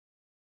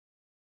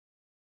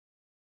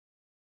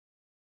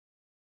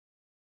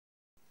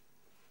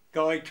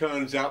Guy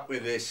turns up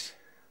with this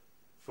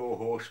 4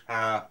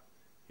 horsepower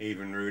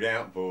Evinrude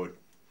outboard.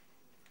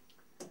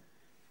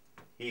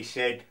 He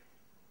said,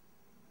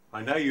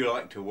 "I know you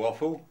like to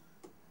waffle.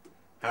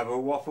 Have a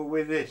waffle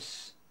with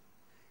this."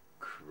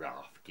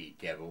 Crafty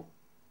devil.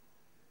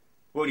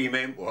 What he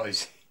meant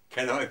was,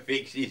 can I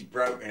fix his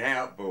broken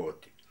outboard?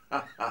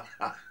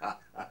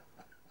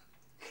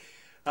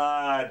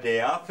 Ah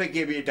dear, I'll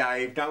forgive you,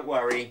 Dave, don't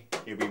worry,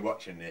 you'll be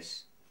watching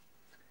this.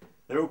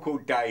 They're all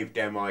called Dave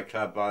down my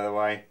club, by the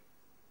way.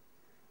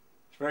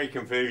 It's very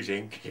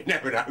confusing, because you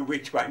never know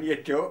which one you're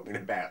talking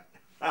about.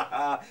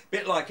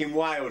 Bit like in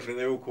Wales where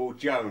they're all called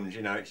Jones,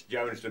 you know, it's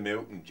Jones the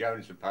milk and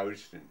Jones the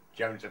post and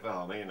Jones the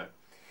farmer, you know.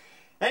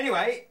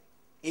 Anyway,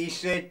 he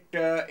said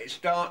it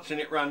starts and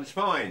it runs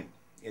fine.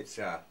 It's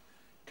a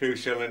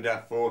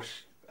two-cylinder, 4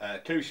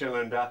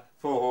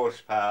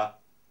 horsepower,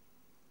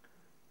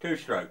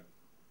 2-stroke.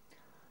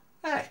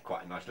 That's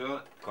quite a nice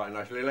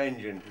little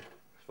engine,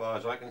 as far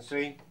as I can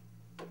see.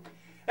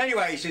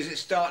 Anyway, he says it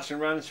starts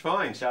and runs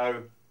fine.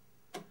 So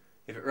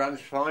if it runs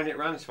fine, it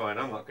runs fine.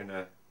 I'm not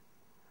gonna.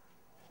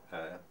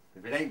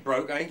 If it ain't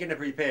broke, I ain't gonna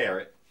repair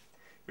it.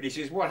 But he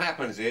says what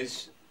happens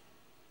is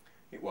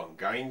it won't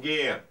go in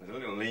gear. There's a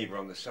little lever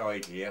on the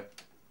side here.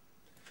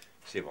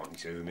 See if I can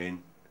zoom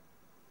in.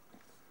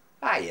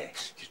 Ah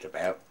yes, just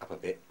about, up a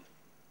bit.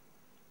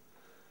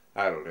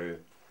 That'll do.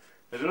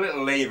 There's a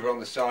little lever on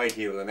the side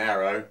here with an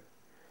arrow. It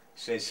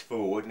says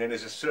forward, and then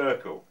there's a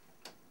circle.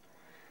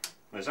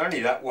 There's only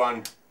that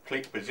one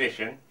click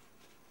position,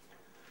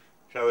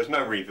 so there's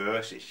no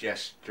reverse, it's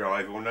just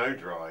drive or no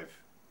drive.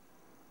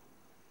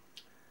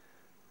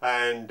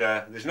 And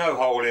there's no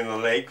hole in the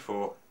leg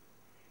for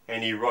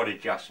any rod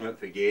adjustment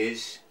for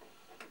gears.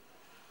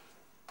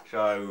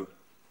 So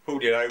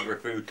pulled it over a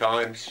few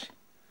times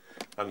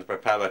and the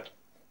propeller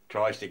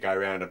tries to go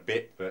around a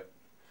bit, but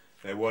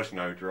there was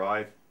no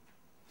drive.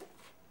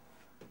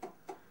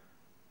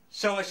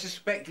 So I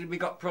suspected we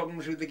got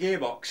problems with the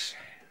gearbox.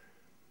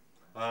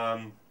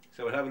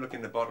 So we'll have a look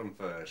in the bottom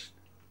first.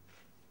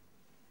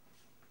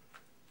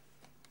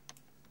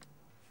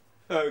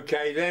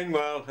 Okay then,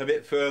 well, a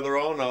bit further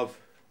on I've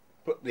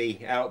put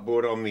the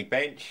outboard on my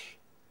bench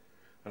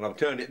and I've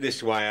turned it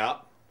this way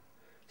up,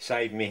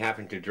 saved me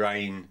having to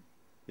drain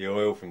the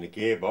oil from the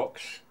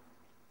gearbox,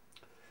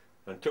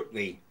 and took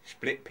the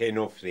split pin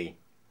off the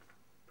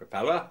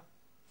propeller,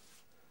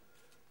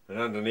 and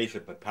underneath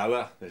the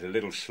propeller there's a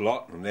little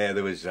slot, and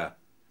there was a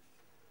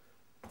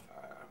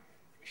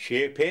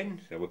shear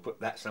pin, so we'll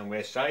put that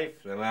somewhere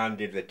safe. Then I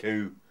undid the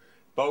 2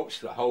 bolts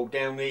that hold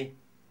down the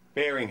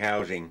bearing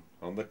housing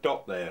on the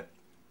top there,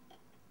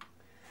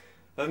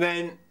 and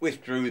then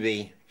withdrew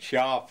the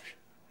shaft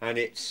and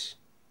its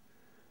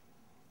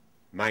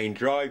main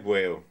drive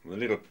wheel. The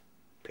little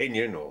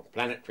pinion or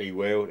planetary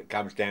wheel that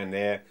comes down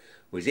there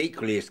was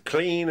equally as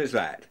clean as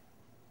that.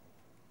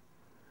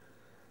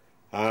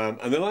 And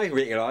then I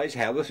realised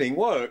how the thing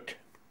worked.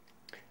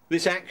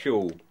 This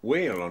actual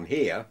wheel on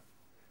here,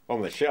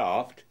 on the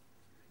shaft,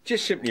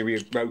 just simply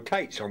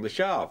rotates on the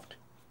shaft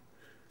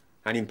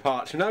and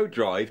imparts no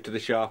drive to the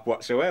shaft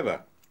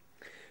whatsoever.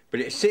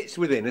 But it sits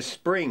within a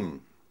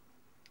spring,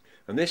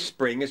 and this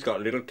spring has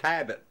got a little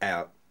tab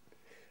out,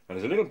 and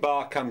there's a little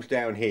bar comes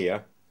down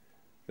here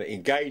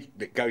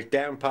that goes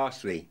down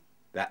past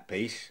that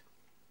piece,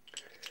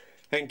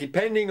 and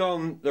depending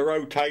on the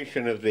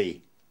rotation of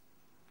the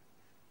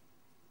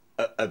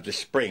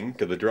spring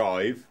to the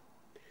drive,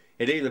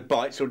 it either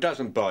bites or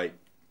doesn't bite.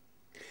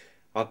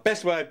 Our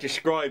best way of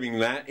describing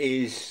that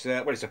is,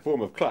 well, it's a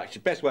form of clutch. The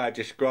best way of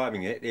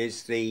describing it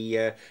is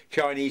the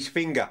Chinese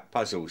finger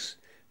puzzles,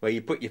 where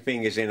you put your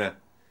fingers in a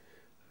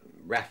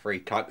rafferty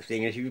type of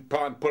thing, and as you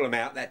try and pull them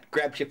out, that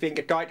grabs your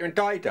finger tighter and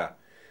tighter.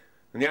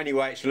 And the only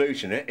way to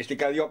loosen it is to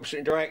go the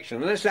opposite direction,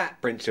 and there's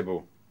that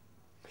principle.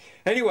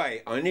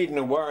 Anyway, I needn't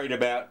have worried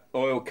about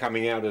oil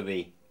coming out of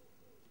the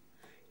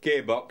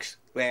gearbox.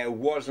 There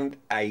wasn't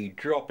a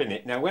drop in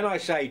it. Now when I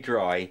say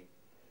dry,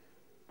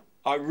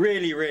 I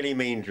really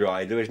mean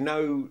dry. There was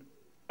no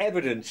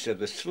evidence of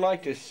the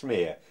slightest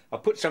smear. I'll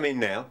put some in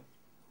now,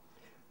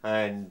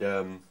 and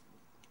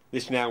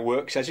this now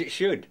works as it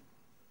should.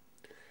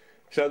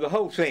 So the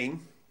whole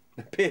thing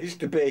appears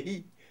to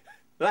be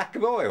lack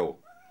of oil.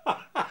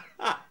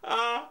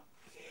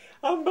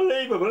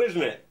 Unbelievable,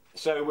 isn't it?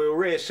 So we'll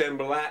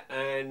reassemble that,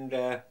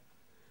 and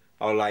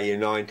I'll lay you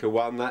 9 to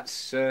 1.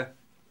 That's a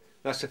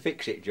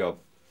fix-it job.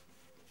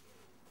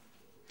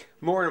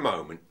 More in a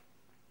moment.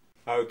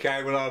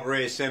 Okay, well, I've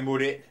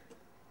reassembled it.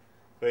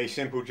 Very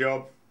simple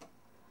job,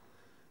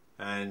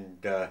 and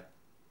now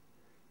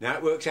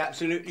it works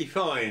absolutely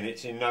fine.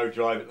 It's in no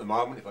drive at the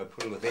moment. If I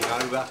pull the thing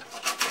over,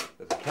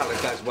 the propeller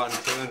does 1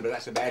 turn, but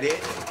that's about it.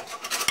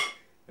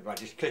 If I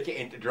just click it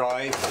into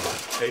drive,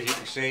 as you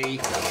can see,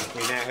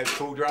 we now have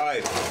full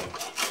drive.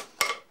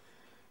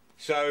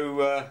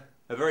 So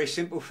a very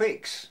simple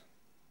fix.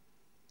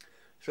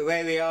 So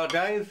there they are,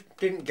 Dave.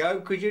 Didn't go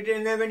because you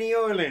didn't have any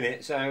oil in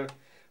it. So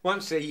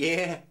once a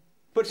year,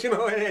 put some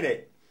oil in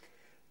it.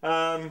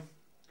 I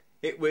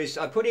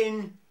put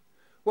in,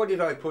 what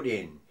did I put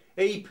in?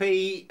 EP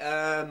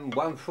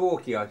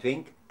 140, I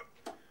think.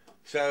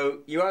 So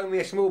you owe me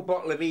a small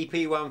bottle of EP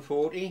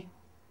 140,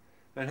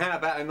 and how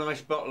about a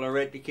nice bottle of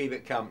red to keep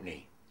it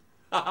company?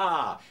 Ha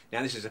ha!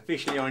 Now this is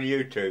officially on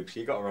YouTube, so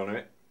you got to honour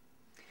it.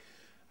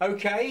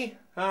 Okay,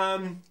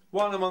 while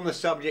I'm on the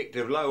subject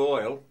of low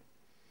oil,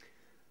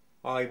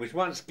 I was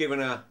once given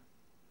a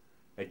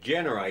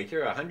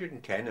generator, a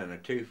 110 and a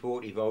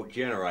 240 volt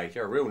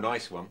generator, a real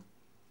nice one,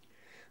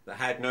 that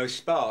had no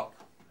spark,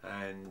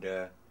 and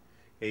the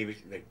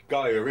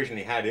guy who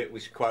originally had it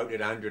was quoted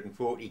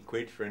 140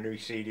 quid for a new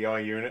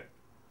CDI unit,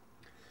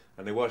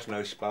 and there was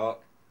no spark,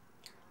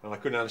 and I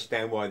couldn't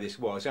understand why this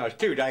was. So it was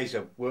 2 days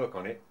of work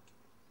on it,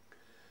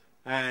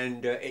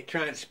 and it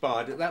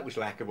transpired that that was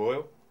lack of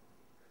oil.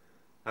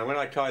 And when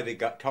I told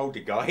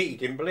the guy, he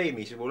didn't believe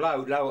me. He said, well,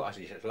 low. I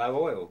said, it's low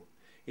oil.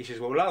 He says,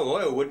 well, low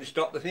oil wouldn't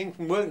stop the thing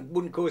from working,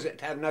 wouldn't cause it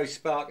to have no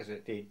spark as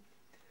it did.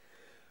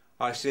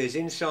 I says,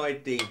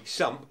 inside the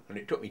sump, and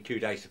it took me 2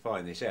 days to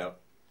find this out,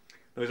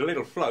 there was a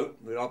little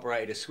float that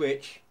operated a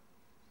switch,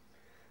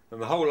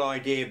 and the whole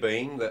idea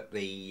being that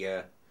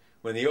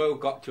when the oil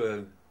got to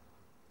a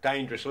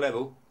dangerous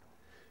level,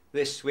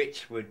 this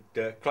switch would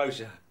the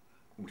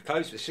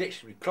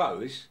switch would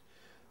close,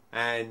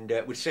 and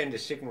would send a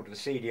signal to the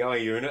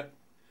CDI unit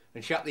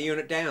and shut the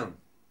unit down.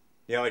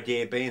 The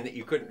idea being that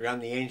you couldn't run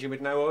the engine with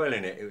no oil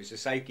in it. It was a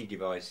safety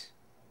device.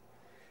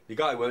 The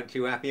guy weren't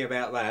too happy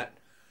about that.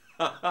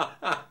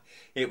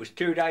 It was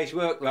 2 days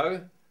work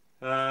though,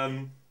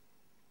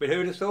 but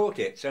who'd have thought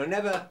it? So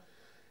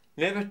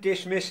never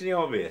dismiss the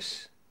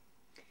obvious.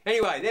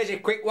 Anyway, there's a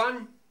quick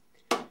one.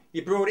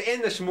 You brought it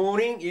in this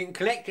morning. You can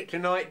collect it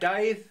tonight,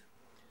 Dave.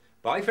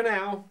 Bye for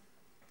now.